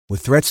With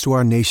threats to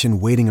our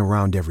nation waiting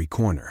around every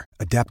corner,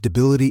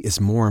 adaptability is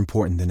more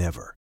important than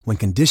ever. When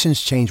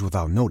conditions change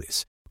without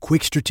notice,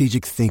 quick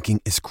strategic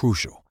thinking is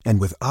crucial.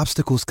 And with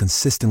obstacles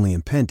consistently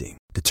impending,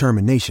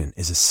 determination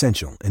is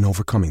essential in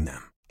overcoming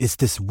them. It's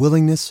this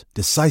willingness,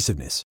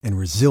 decisiveness, and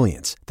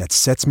resilience that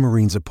sets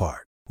Marines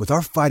apart. With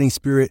our fighting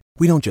spirit,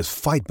 we don't just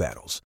fight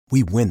battles,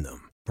 we win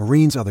them.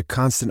 Marines are the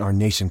constant our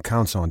nation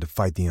counts on to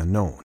fight the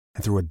unknown.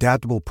 And through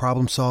adaptable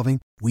problem solving,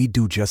 we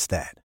do just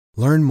that.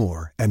 Learn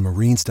more at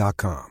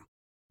marines.com.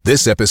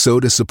 This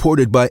episode is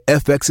supported by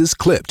FX's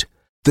Clipped,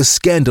 the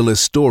scandalous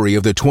story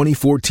of the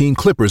 2014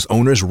 Clippers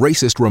owner's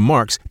racist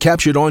remarks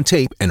captured on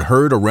tape and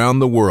heard around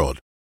the world.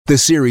 The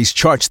series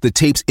charts the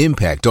tape's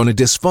impact on a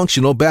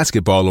dysfunctional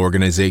basketball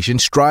organization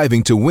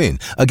striving to win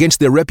against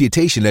their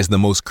reputation as the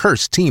most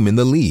cursed team in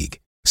the league.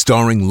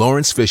 Starring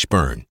Lawrence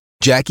Fishburne,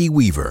 Jackie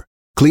Weaver,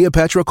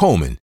 Cleopatra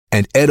Coleman,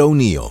 and Ed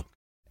O'Neill.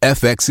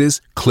 FX's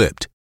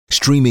Clipped,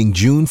 streaming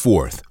June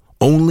 4th,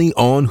 only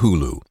on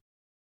Hulu.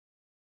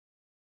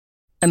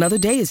 Another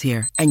day is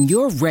here, and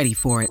you're ready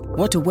for it.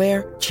 What to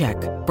wear? Check.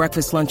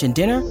 Breakfast, lunch, and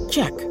dinner?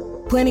 Check.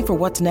 Planning for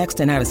what's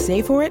next and how to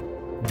save for it?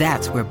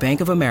 That's where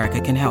Bank of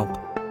America can help.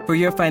 For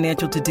your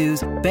financial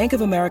to-dos, Bank of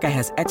America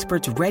has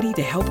experts ready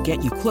to help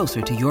get you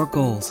closer to your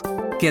goals.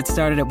 Get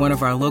started at one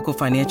of our local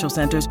financial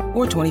centers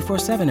or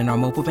 24/7 in our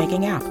mobile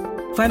banking app.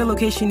 Find a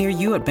location near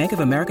you at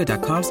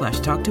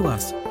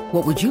bankofamerica.com/talktous.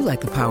 What would you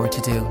like the power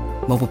to do?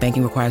 Mobile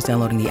banking requires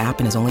downloading the app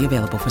and is only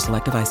available for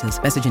select devices.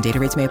 Message and data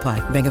rates may apply.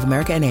 Bank of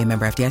America N.A.,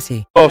 member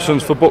FDIC.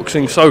 Parsons for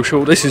Boxing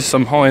Social. This is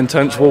some high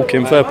intense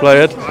walking. Fair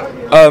play, Ed.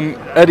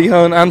 Eddie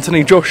Hearn,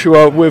 Anthony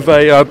Joshua with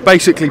a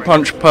basically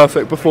punch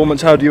perfect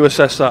performance. How do you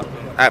assess that?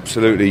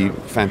 Absolutely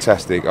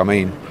fantastic. I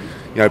mean,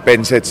 you know,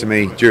 Ben said to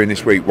me during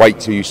this week,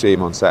 wait till you see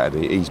him on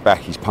Saturday. He's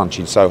back, he's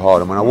punching so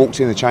hard. And when I walked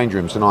in the change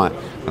room tonight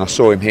and I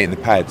saw him hitting the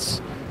pads,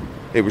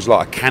 it was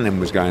like a cannon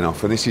was going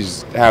off. And this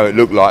is how it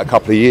looked like a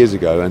couple of years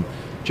ago. And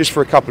just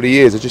for a couple of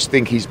years, I just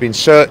think he's been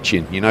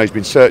searching. You know, he's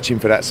been searching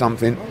for that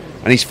something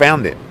and he's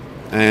found it.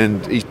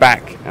 And he's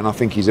back. And I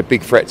think he's a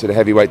big threat to the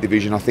heavyweight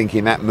division. I think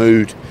in that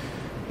mood,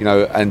 you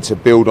know, and to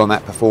build on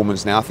that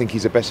performance now, I think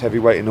he's the best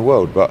heavyweight in the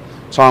world. But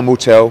time will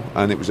tell,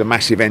 and it was a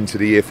massive end to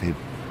the year for him.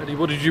 Eddie,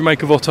 what did you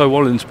make of Otto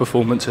Wallin's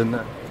performance in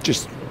there?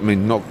 Just, I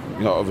mean, not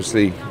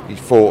obviously, he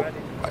fought,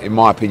 in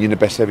my opinion, the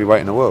best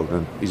heavyweight in the world,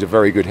 and he's a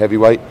very good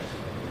heavyweight.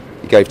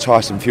 He gave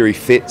Tyson Fury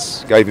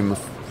fits, gave him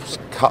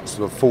cuts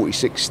of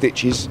 46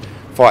 stitches.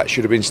 Fight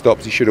should have been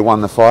stopped, he should have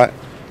won the fight.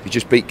 He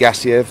just beat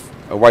Gassiev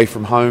away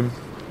from home.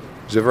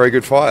 He was a very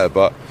good fighter,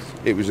 but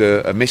it was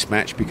a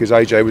mismatch because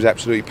AJ was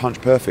absolutely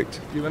punch perfect.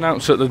 You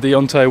announced that the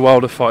Deontay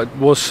Wilder fight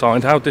was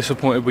signed. How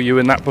disappointed were you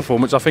in that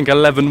performance? I think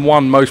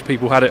 11-1, most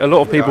people had it. A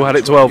lot of people had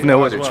it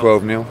 12-0 as well.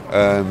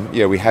 12-0.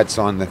 Yeah, we had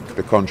signed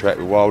the contract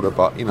with Wilder,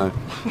 but, you know,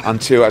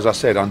 until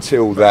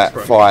that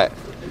fight,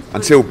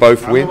 until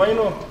both win,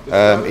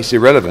 it's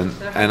irrelevant.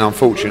 And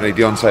unfortunately,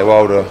 Deontay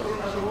Wilder,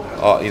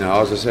 you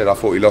know, as I said, I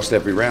thought he lost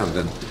every round.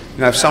 And, you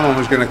know, if someone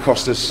was going to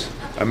cost us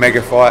a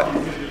mega fight,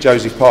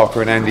 Joseph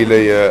Parker and Andy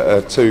Lee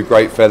are two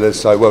great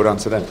fellas, so well done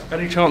to them.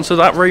 Any chance of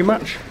that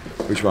rematch?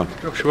 Which one?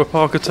 Joshua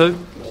Parker too?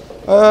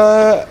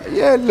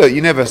 Yeah, look,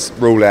 you never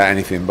rule out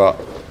anything, but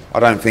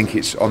I don't think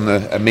it's on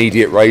the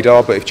immediate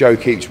radar. But if Joe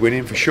keeps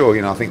winning, for sure,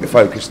 you know, I think the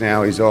focus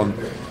now is on,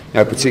 you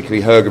know,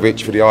 particularly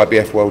Hrgovic for the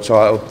IBF world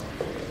title.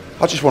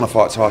 I just want to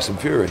fight Tyson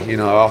Fury. You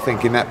know, I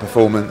think in that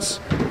performance,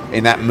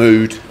 in that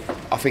mood,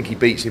 I think he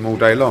beats him all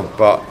day long.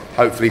 But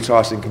hopefully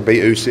Tyson can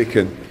beat Usyk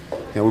and,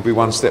 you know, we'll be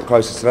one step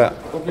closer to that.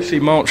 Obviously,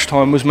 March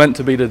time was meant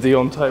to be the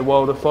Deontay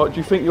Wilder fight. Do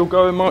you think you'll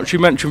go in March? You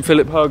mentioned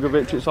Filip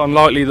Hrgovic. It's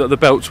unlikely that the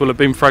belts will have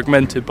been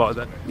fragmented by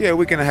then. Yeah,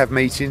 we're going to have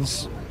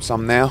meetings,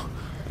 some now,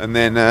 and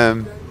then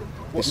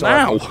what's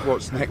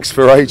next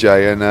for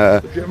AJ. And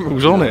the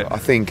General's on it. I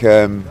think,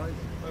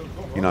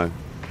 you know,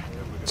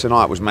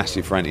 tonight was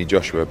massive for Anthony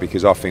Joshua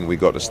because I think we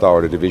got the star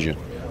of the division,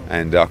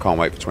 and I can't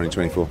wait for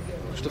 2024.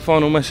 Just a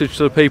final message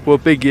to the people, a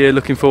big year,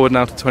 looking forward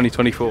now to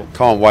 2024.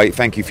 Can't wait,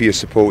 thank you for your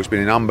support, it's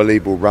been an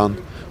unbelievable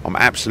run. I'm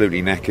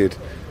absolutely knackered,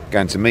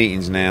 going to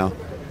meetings now,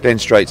 then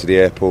straight to the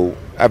airport.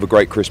 Have a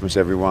great Christmas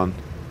everyone,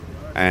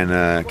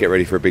 and get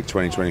ready for a big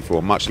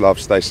 2024. Much love,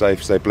 stay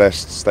safe, stay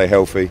blessed, stay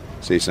healthy,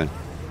 see you soon.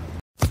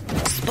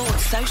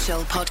 Sports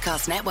Social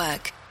Podcast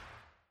Network.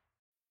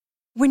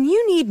 When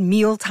you need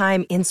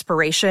mealtime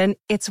inspiration,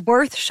 it's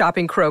worth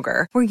shopping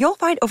Kroger, where you'll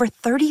find over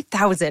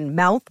 30,000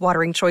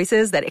 mouth-watering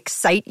choices that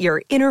excite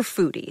your inner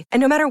foodie. And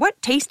no matter what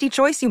tasty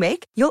choice you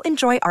make, you'll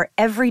enjoy our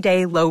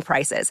everyday low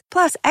prices,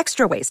 plus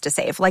extra ways to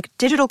save, like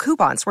digital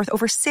coupons worth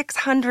over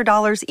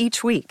 $600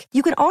 each week.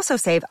 You can also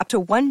save up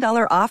to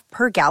 $1 off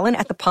per gallon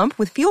at the pump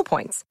with fuel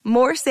points.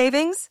 More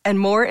savings and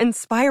more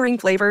inspiring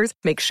flavors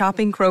make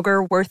shopping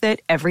Kroger worth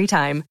it every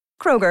time.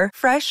 Kroger,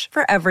 fresh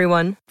for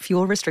everyone.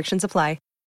 Fuel restrictions apply.